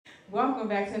Welcome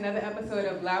back to another episode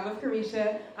of Live with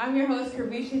Carisha. I'm your host,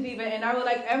 Carisha Diva, and I would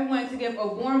like everyone to give a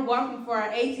warm welcome for our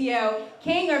ATL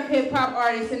King of Hip Hop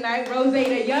artist tonight, Rose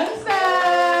the Youngster.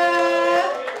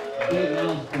 Big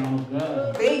Youngster on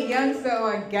God. Big Youngster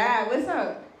on God. What's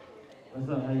up? What's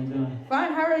up? How you doing?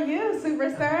 Fine. How are you,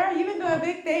 superstar? You've been doing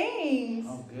big things.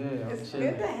 I'm good. I'm It's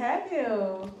chilling. good to have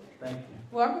you. Thank you.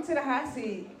 Welcome to the hot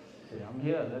seat. Shit, I'm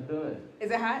here. Let's do it.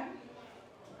 Is it hot?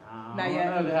 I Not don't yet.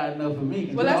 know if it's hot enough for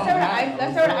me. Well, let's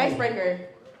start with the icebreaker.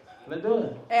 Let's do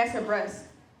it. Ask her breast.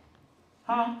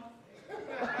 Huh?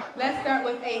 Let's start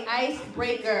with a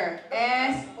icebreaker.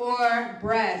 Ass or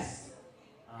breast?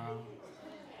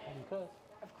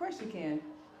 Of course you can.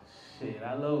 Shit,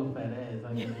 I love fat ass.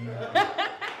 I mean,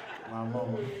 my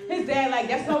mama. His dad like,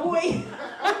 that's my boy.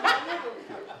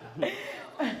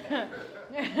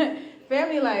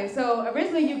 Family life. So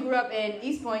originally you grew up in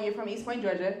East Point. You're from East Point,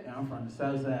 Georgia. Yeah, I'm from the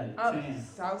south side. Oh, 10.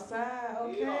 South Side.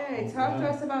 Okay. Oh, Talk to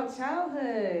God. us about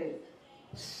childhood.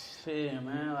 Shit,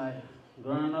 man. Like,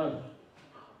 growing up,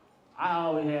 I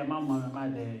always had my mom and my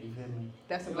dad, you feel me?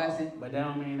 That's a blessing. But that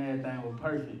don't mean everything was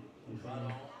perfect, you feel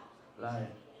me? Like,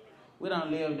 we done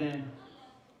lived in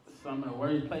some of the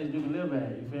worst places you can live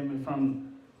at, you feel me?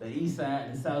 From the east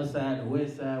side, the south side, the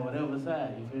west side, whatever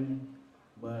side, you feel me?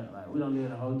 But, like, we don't live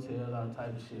in hotels, all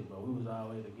type of shit, but we was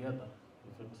always together,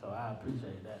 you feel me? So I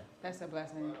appreciate that. That's a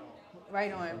blessing.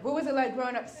 Right on. What was it like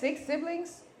growing up? 6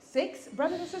 siblings? 6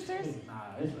 brothers and sisters?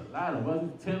 Nah, it's a lot of us,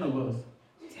 10 of us.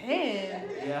 10.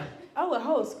 Yeah, Oh, a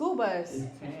whole school bus.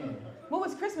 it's 10. What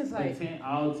was Christmas But like? 10,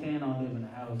 all 10 don't live in the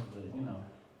house, but, you know.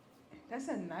 That's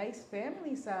a nice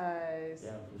family size.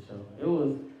 Yeah, for sure. It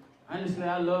was, honestly,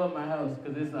 I love my house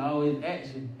because it's always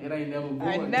action. It ain't never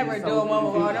boring. I never It's do so a one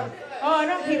many with all them. Oh,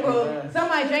 them people.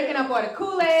 Somebody drinking up all the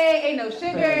Kool-Aid, ain't no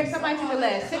sugar. Somebody took the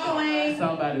last sip away.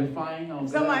 Somebody fighting on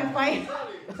Somebody God. fight.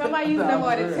 Somebody using up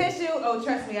all the Real. tissue. Oh,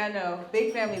 trust me, I know.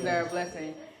 Big families are a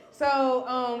blessing.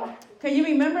 So, can you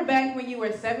remember back when you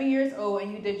were 7 years old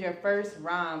and you did your first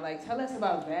rhyme? Like, tell us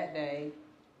about that day.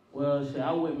 Well, shit,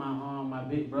 I with my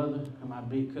big brother and my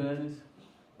big cousins.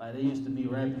 Like, they used to be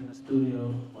rapping in the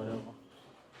studio, whatever.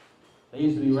 They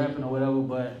used to be rapping or whatever,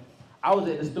 but I was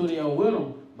at the studio with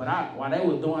them. But while they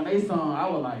was doing their song, I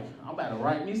was like, I'm about to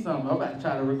write me something. I'm about to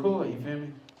try to record, you feel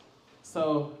me?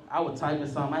 So I was typing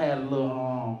something. I had a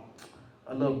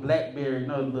little BlackBerry, you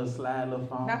know, the little slide, little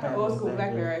phone. Not the had a old little school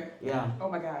BlackBerry. Yeah. Oh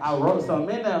my gosh. I wrote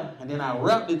something in there, and then I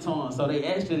rapped it to them. So they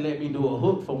actually let me do a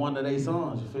hook for one of their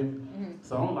songs, you feel me? Mhm.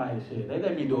 So I'm like, shit, they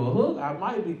let me do a hook.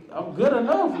 I'm good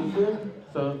enough, you feel me?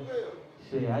 So,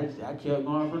 shit, I kept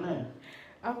going from there.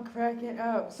 I'm cracking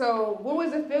up. So, what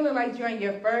was it feeling like during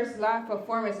your first live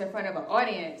performance in front of an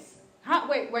audience?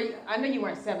 I know you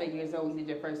weren't 7 years old when you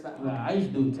did your first live. Like, I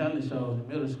used to do talent shows in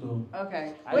middle school.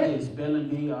 Okay. I did spelling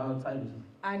bee, all types of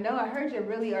I know, I heard you're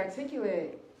really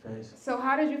articulate. face. So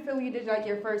how did you feel when you did like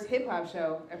your first hip hop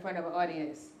show in front of an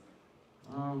audience?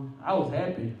 I was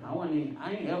happy.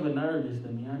 I ain't ever nervous, to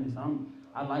be honest.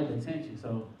 I like attention,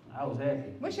 so I was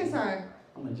happy. What's your sign?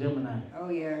 I'm a Gemini. Oh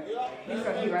yeah. He's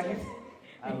so cute, right?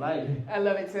 I like it. I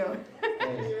love it too.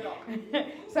 Yes.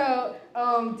 So,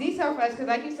 detail for us, because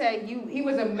like you said, he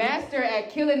was a master at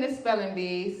killing the spelling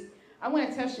bees. I want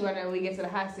to test you on that when we get to the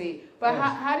hot seat. But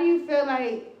Yes. how do you feel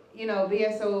like, you know,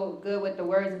 being so good with the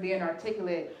words and being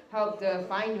articulate helped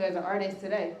define you as an artist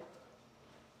today?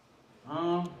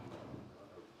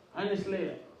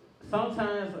 Honestly,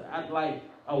 sometimes I like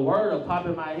a word will pop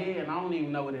in my head and I don't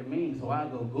even know what it means, so I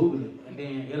go Google it and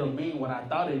then it'll mean what I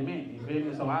thought it meant. You feel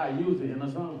me? So I use it in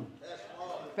a song.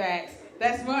 Facts.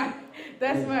 That's smart.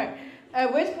 That's smart.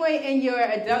 At which point in your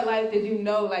adult life did you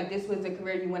know like this was the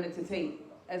career you wanted to take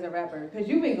as a rapper? Because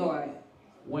you've been going.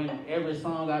 When every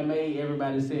song I made,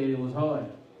 everybody said it was hard.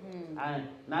 I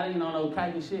not even on no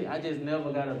kike shit. I just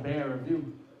never got a bad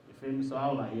review. You feel me? So I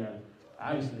was like, yeah,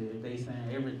 obviously if they saying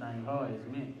everything hard, it's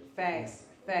meant. Facts.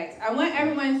 Facts. I want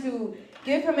everyone to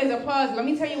give him his applause. Let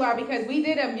me tell you why. Because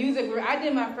I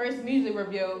did my first music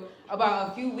review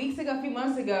about a few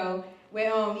months ago, with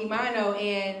Imano,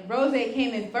 and Rose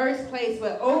came in first place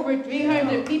with over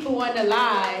 300 people on the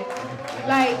live.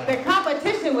 Like, the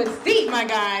competition was steep, my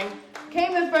guy.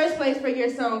 Came in first place for your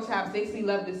song, Chopsticks. We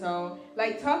love the song.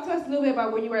 Like, talk to us a little bit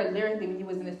about where you were lyrically when you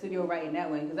was in the studio writing that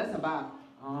one, because that's a bop.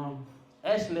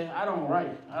 Actually, I don't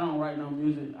write. I don't write no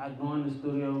music. I go in the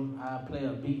studio, I play a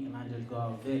beat, and I just go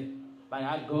off that. Like,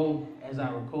 I go as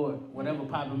I record. Whatever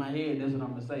pop in my head, that's what I'm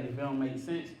going to say. If it don't make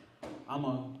sense, I'm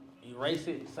going to erase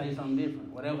it, say something different.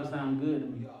 Whatever sounds good to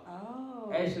me. Oh,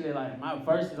 Actually, like, my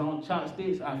verses on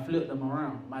Chopsticks, I flipped them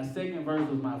around. My second verse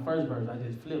was my first verse. I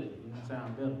just flipped it. You know,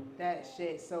 sound better. That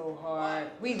shit so hard.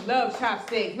 We love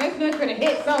Chopsticks. Make noise for the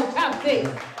hit song Chopsticks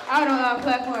out on our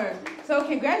platforms. So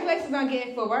congratulations on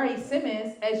getting Ferrari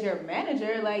Simmons as your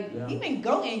manager. Like, Yeah. he been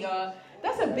goating y'all.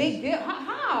 That's a big deal.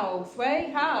 How,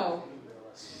 Sway? How?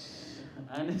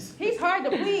 Honestly. He's hard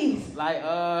to please. Like,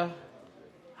 how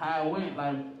it went,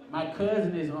 like, my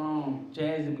cousin is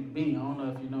Jazzy McBee. I don't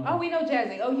know if you know. Oh, we know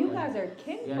Jazzy. Oh, you Yeah. guys are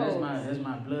kinfolks. Yeah, that's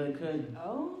my blood cousin.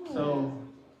 Oh. So,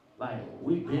 like,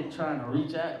 we've been trying to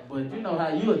reach out, but you know how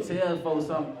you'll tell folks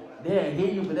something, they'll hear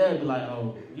you, but they'll be like,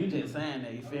 oh, you just saying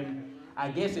that, you feel me?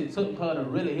 I guess it took her to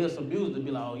really hear some music to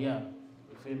be like, oh yeah,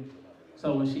 you feel me?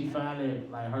 So when she finally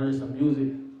like heard some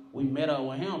music, we met up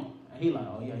with him, and he like,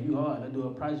 oh yeah, you hard, let's do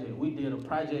a project. We did a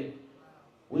project,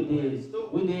 we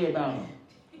did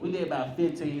about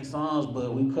 15 songs,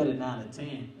 but we cut it down to 10.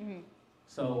 Mm-hmm.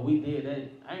 So we did that,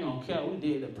 I ain't gonna care, we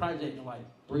did the project in like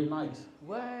 3 nights.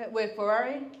 What? With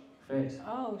Ferrari? Facts.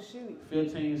 Oh, shoot.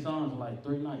 15 songs in like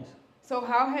 3 nights. So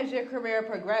how has your career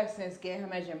progressed since getting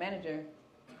him as your manager?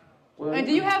 Well, And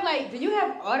do you have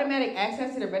automatic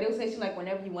access to the radio station like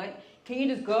whenever you want? Can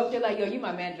you just go up there like, yo, you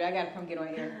my manager, I gotta come get on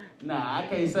here? Nah, I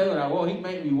can't say what I want. He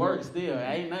make me work still.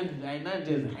 Ain't nothing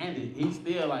just handed. He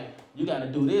still like, you gotta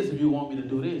do this if you want me to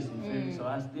do this. You feel me? So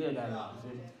I still gotta, you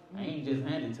feel me? I ain't just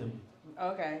handed to me.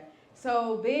 Okay.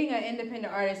 So being an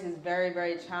independent artist is very,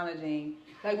 very challenging.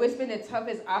 Like, what's been the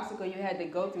toughest obstacle you had to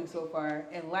go through so far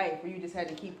in life where you just had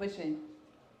to keep pushing?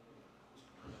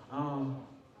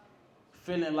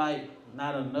 Feeling like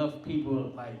not enough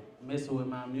people like messing with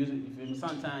my music. You feel me?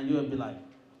 Sometimes you'll be like,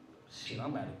 shit, I'm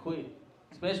about to quit.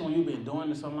 Especially when you've been doing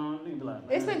it so long, you be like,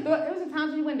 man. It was some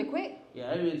times you wanted to quit?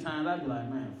 Yeah, every time I be like,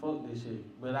 man, fuck this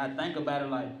shit. But I think about it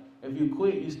like, if you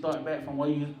quit, you start back from where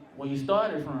you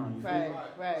started from. You feel me?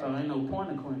 Right. So ain't no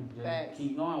point in quitting. Just Facts.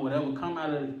 keep going. Whatever come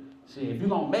out of it, shit. If you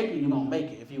gonna make it, you gonna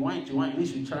make it. If you ain't, you ain't. At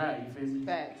least you tried. You feel me?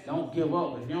 Facts. Don't give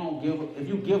up. If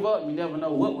you give up, you never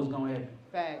know what was gonna happen.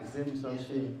 Facts. You feel me? So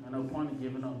shit, ain't no point in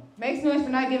giving up. Makes noise for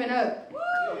not giving up.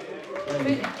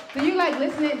 Do you like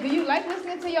listening? Do you like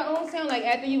listening to your own sound? Like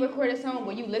after you record a song,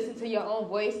 will you listen to your own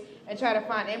voice and try to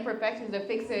find imperfections to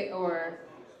fix it, or?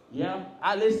 Yeah,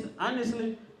 I listen.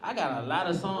 Honestly, I got a lot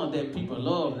of songs that people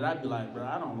love that I be like, bro,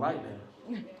 I don't like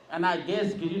that. And I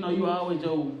guess because you always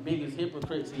your biggest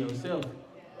hypocrite to yourself.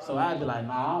 So I'd be like,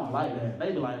 nah, I don't like that.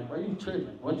 They be like, bro, you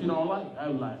tripping? What you don't like? I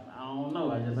be like, I don't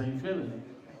know. I just ain't feeling it.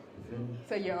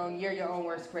 So you're your own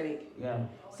worst critic. Yeah.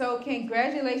 So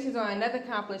congratulations on another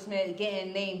accomplishment,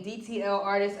 getting named DTL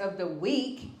Artist of the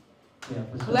Week. Yeah,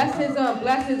 for sure. Blessings on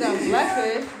blessings on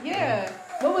blessings. Yeah.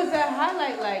 What was that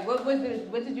highlight like? What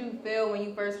did you feel when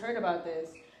you first heard about this?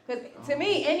 Because to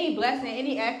me, any blessing,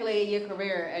 any accolade in your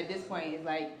career at this point is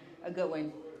like a good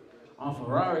one. On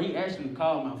Ferrari, he actually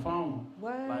called my phone.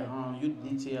 What? Like, you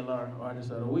DTLR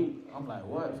Artist of the Week. I'm like,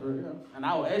 what, for real? And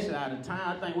I was actually out of town.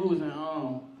 I think we was in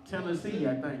Tennessee,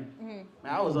 I think. Mm-hmm. Man,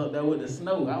 I was up there with the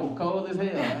snow. I was cold as hell. I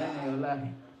ain't gonna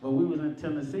lie. But we was in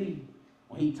Tennessee.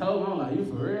 When he told me, I'm like, you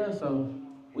for real? So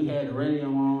we had the radio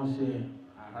on, shit.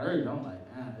 I heard it. I'm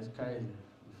like, damn, that's crazy.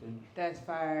 You feel me? That's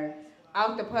fire.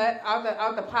 Out the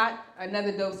pot,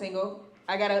 another dope single.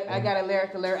 I got a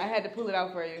lyric alert. I had to pull it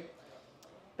out for you.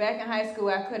 Back in high school,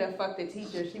 I could have fucked the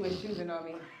teacher. She was choosing on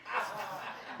me.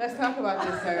 Let's talk about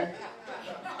this, sir.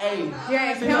 Hey, Your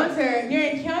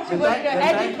encounter with the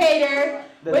educator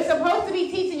was supposed to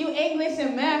be teaching you English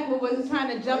and math, but was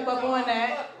trying to jump up on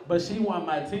that. But she wasn't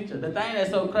my teacher. The thing that's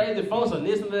so crazy, folks are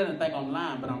listening to that and think I'm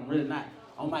lying, but I'm really not.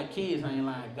 On my kids, I ain't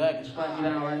lying. God can strike me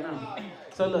down right now.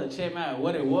 So look, check me out.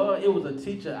 What it was a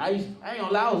teacher. I ain't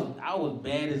gonna lie, I was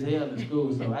bad as hell in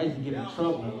school, so I used to get in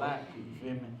trouble a lot. You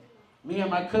feel me? Me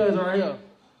and my cousin right here.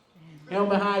 Him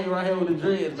behind you right here with the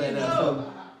dreads back there.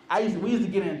 So we used to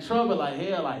get in trouble like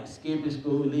hell, like skipping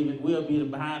school, leaving. We'll be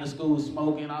behind the school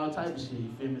smoking, all type of shit.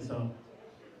 You feel me? So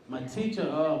my teacher,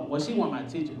 she wasn't my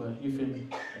teacher, but you feel me?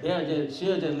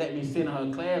 She'll just let me sit in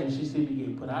her class when she see me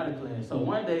get put out of class. So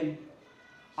one day,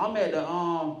 I'm at the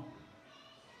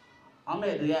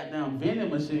goddamn vending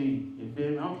machine. You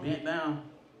feel me? I'm bent down.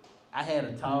 I had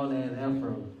a tall ass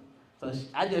afro. So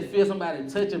I just feel somebody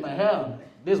touching my hair.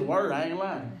 This word, I ain't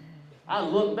lying. I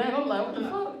look back, I'm like, what the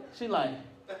fuck? She like,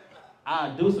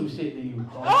 I'll do some shit to you.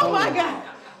 Oh my God.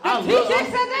 The teacher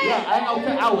said that? Yeah, I ain't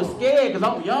okay. I was scared because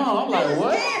I'm young. I'm like,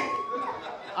 what?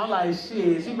 I'm like,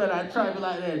 shit, she better not try to be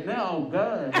like that now. Oh,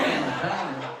 God.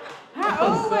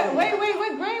 How old? Wait,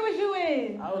 what grade was you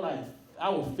in? I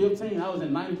was 15. I was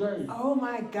in 9th grade. Oh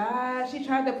my God, she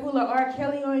tried to pull a R.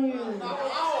 Kelly on you.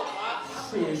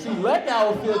 Shit, she lucky I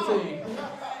was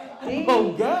 15.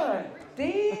 Oh, God.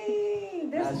 Dang,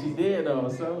 Now this. she did though,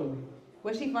 so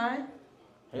Was she fine?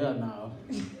 hell no.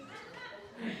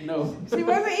 No. She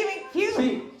wasn't even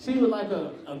cute. She was like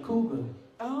a cougar.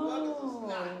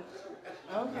 Oh,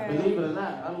 okay. Believe it or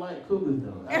not, I like cougars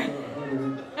though. I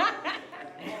love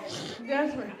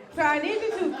That's right. So I need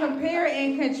you to compare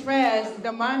and contrast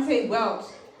DeMonte Welch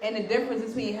and the difference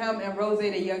between him and Rose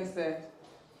the Youngster.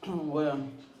 well,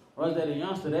 Rose the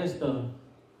Youngster, that's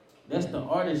the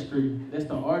artistry. That's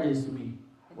the artist me.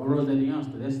 Well, Rose the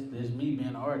Youngster, that's me being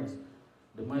an artist.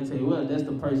 The Monte Welch, that's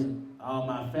the person, all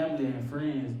my family and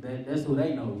friends, that's who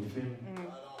they know, you feel me?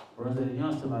 Rose the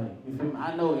Youngster, like, you feel me?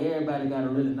 I know everybody gotta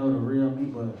really know the real me,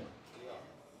 but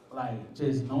like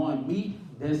just knowing me,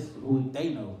 that's who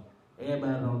they know.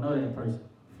 Everybody don't know that person,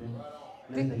 you feel me?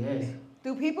 Unless they ask.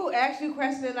 Do people ask you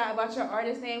questions a lot about your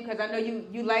artist name? Because I know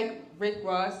you like Rick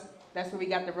Ross. That's where we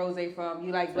got the Rose from.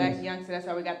 You like Black Youngster. That's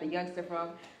where we got the Youngster from.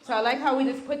 So I like how we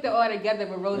just put the all together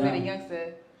with Rose the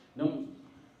Youngster.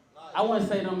 I wouldn't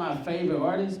say they're my favorite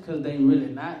artists because they really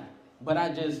not. But I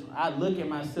look at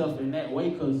myself in that way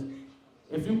because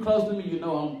if you close to me, you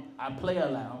know I play a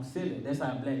lot. I'm silly. That's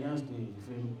how Black Youngster is. You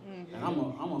feel me? Mm-hmm. And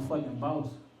I'm a fucking boss.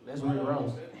 That's Rick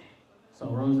Ross. So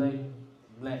Rose,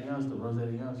 Black Youngster, Rose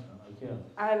the Youngster. Yeah.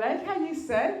 I like how you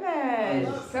said that.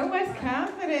 So much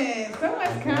confidence. So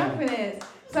much confidence.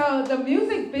 So the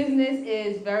music business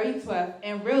is very tough,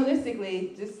 and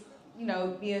realistically, just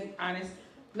being honest,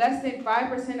 less than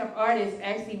 5% of artists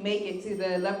actually make it to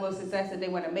the level of success that they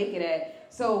want to make it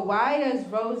at. So why does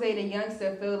Rose the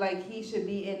Youngster feel like he should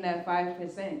be in that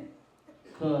 5%?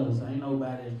 Cause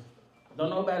don't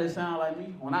nobody sound like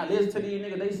me. When I listen to these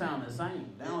niggas, they sound the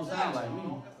same. They don't sound like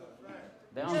me.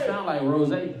 They don't sound like Rose.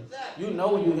 You know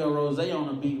when you hear Rose on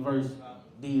the beat versus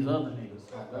these other niggas.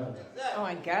 Oh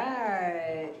my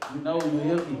God. You know when you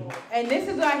hear me. And this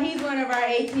is why he's one of our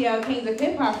ATL Kings of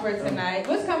Hip Hop for tonight.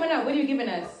 What's coming up? What are you giving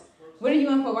us? What are you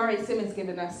on Ferrari Simmons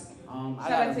giving us?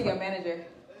 Shout out to your manager.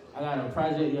 I got a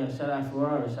project, shout out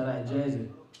Ferrari, shout out Jazzy.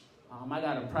 I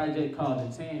got a project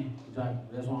called The 10.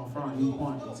 That's where I'm from, New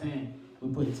Point, The 10. We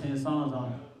put 10 songs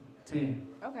on it. 10.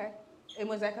 Okay. And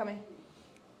when's that coming?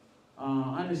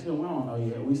 Honestly, we don't know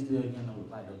yet. We still getting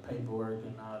the paperwork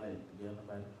and all that together,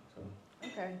 baby. So.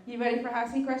 Okay. You ready for hot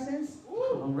seat questions?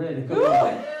 I'm ready. Come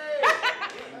on.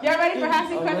 Y'all ready for hot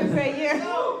seat questions? Say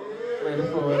yeah. Ready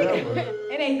for whatever.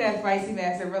 It ain't that spicy,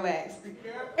 master. Relax.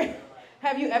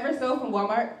 Have you ever stole from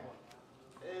Walmart?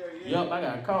 Yup, I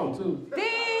got caught too.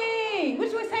 Dang!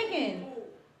 Which was taken?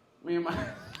 Me and my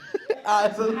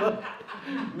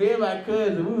me and my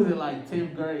cousin, we was in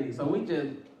 10th grade, so we just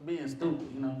being stupid,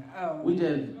 Oh. We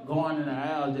just going in the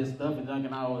aisle, just stuffing,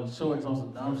 dunking our shorts on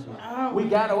some dumb shit. Oh. We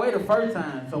got away the first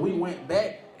time, so we went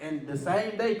back, and the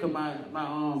same day, cause my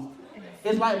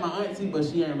it's like my auntie, but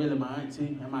she ain't really my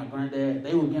auntie, and my granddad,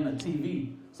 they were getting a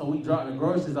TV. So we dropped the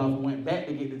groceries off and went back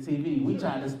to get the TV. We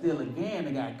tried to steal again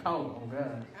and got caught. Oh,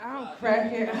 God. I'm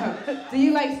cracking up. Do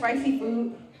you like spicy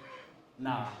food?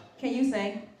 Nah. Can you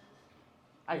sing?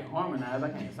 I can harmonize. I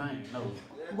can't sing. No.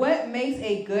 What makes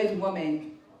a good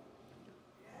woman?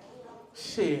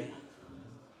 Shit.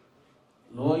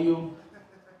 Loyal.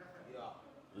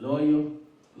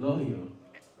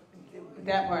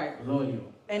 That part.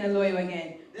 Loyal. And a loyal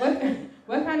again.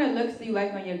 What kind of looks do you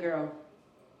like on your girl?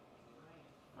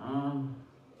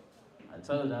 I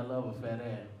told you I love a fat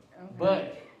ass. Okay.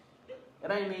 But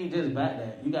it ain't even just about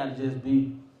that. You gotta just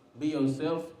be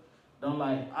yourself. Don't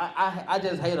I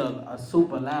just hate a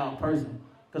super loud person.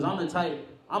 Cause I'm the type,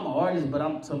 I'm an artist, but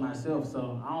I'm to myself,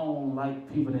 so I don't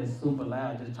like people that's super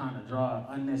loud just trying to draw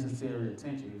unnecessary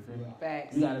attention, you feel me?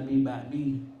 Facts. You gotta be about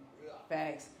me.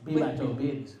 Facts. Be about your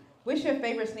business. What's your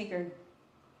favorite sneaker?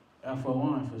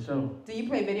 F01 for sure. Do you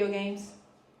play video games?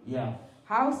 Yeah.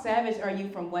 How savage are you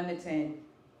from 1 to 10?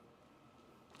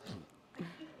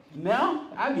 Now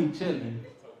I be chilling.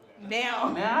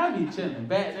 Now I be chilling.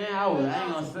 Back then I was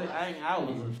 1,000. I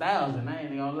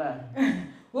ain't gonna lie.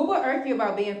 What would irk you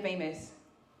about being famous?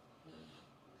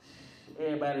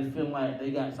 Everybody feel like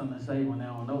they got something to say when they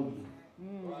don't know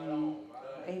you.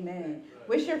 Amen.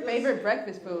 What's your favorite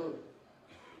breakfast food?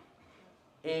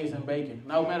 Eggs and bacon.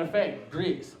 No, matter of fact,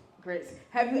 grits. Grits.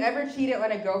 Have you ever cheated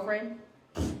on a girlfriend?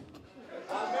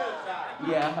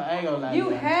 Yeah, I ain't gonna lie. You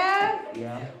have?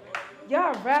 Yeah.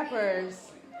 Y'all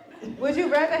rappers. Would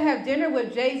you rather have dinner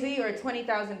with Jay-Z or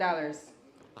 $20,000?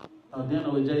 Oh,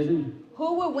 dinner with Jay-Z.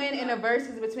 Who would win in a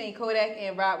versus between Kodak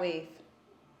and Rod Wave?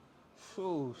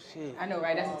 Oh, shit. I know,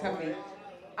 right? That's a toughie.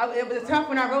 It was a tough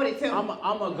when I wrote it, too. I'm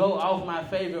gonna go off my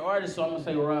favorite artist, so I'm gonna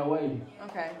say Rod Wave.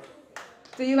 Okay.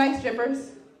 Do you like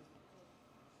strippers?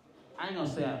 I ain't gonna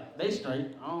say they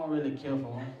straight. I don't really care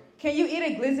for them. Can you eat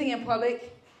a glizzy in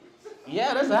public?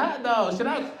 Yeah, that's a hot dog.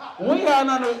 When you got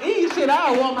nothing to eat, shit,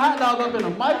 I'll warm a hot dog up in the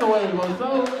microwave or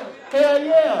so. Hell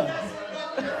yeah.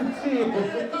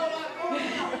 Shit.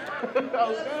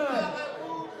 Oh, God.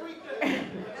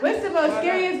 What's the most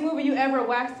scariest movie you ever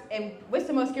watched? And what's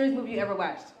the most scariest movie you ever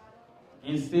watched?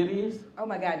 Insidious? Oh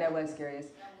my God, that was scariest.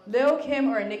 Lil Kim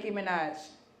or Nicki Minaj?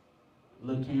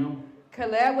 Lil Kim.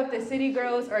 Collab with the City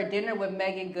Girls or dinner with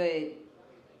Megan Good?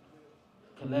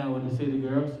 Collab with the City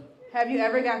Girls. Have you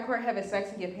ever got caught having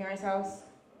sex in your parents' house?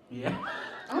 Yeah.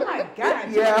 Oh my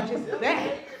God, Yeah. you're just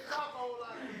that.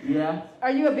 Yeah.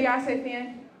 Are you a Beyonce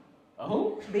fan? A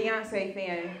who? Beyonce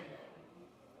fan.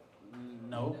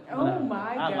 No. Oh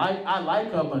my God. I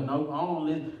like her, but no, I don't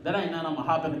listen. That ain't nothing. I'ma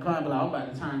hop in the car and be like, I'm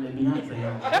about to turn that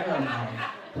Beyonce on. Hell no.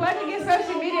 Plug in your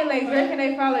social media links. Where can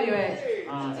they follow you at?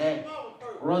 At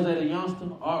Rosetta Youngster,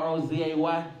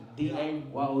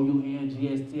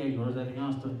 ROZAYDAYOUNGSTA, Rosetta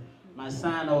Youngster. My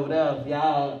sign over there, if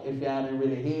y'all didn't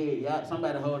really hear it, y'all,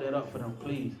 somebody hold that up for them,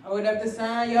 please. Hold up the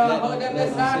sign, y'all. Hold up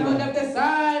the sign. Hold up the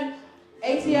sign.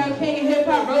 ATL King of Hip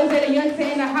Hop, Rosetta Youngster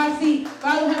in the hot seat.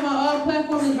 Follow him on all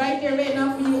platforms right there written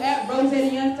up for you at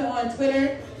Rosetta Youngster on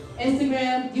Twitter,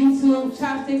 Instagram, YouTube,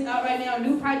 Chopsticks out right now.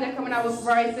 New project coming out with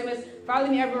Ferrari Simmons. Follow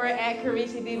me everywhere at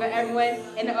Karichi Diva. Everyone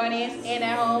in the audience and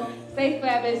at home. Stay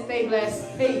fabulous, stay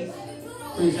blessed. Peace.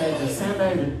 Appreciate you. Sam,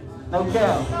 baby. No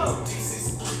cap.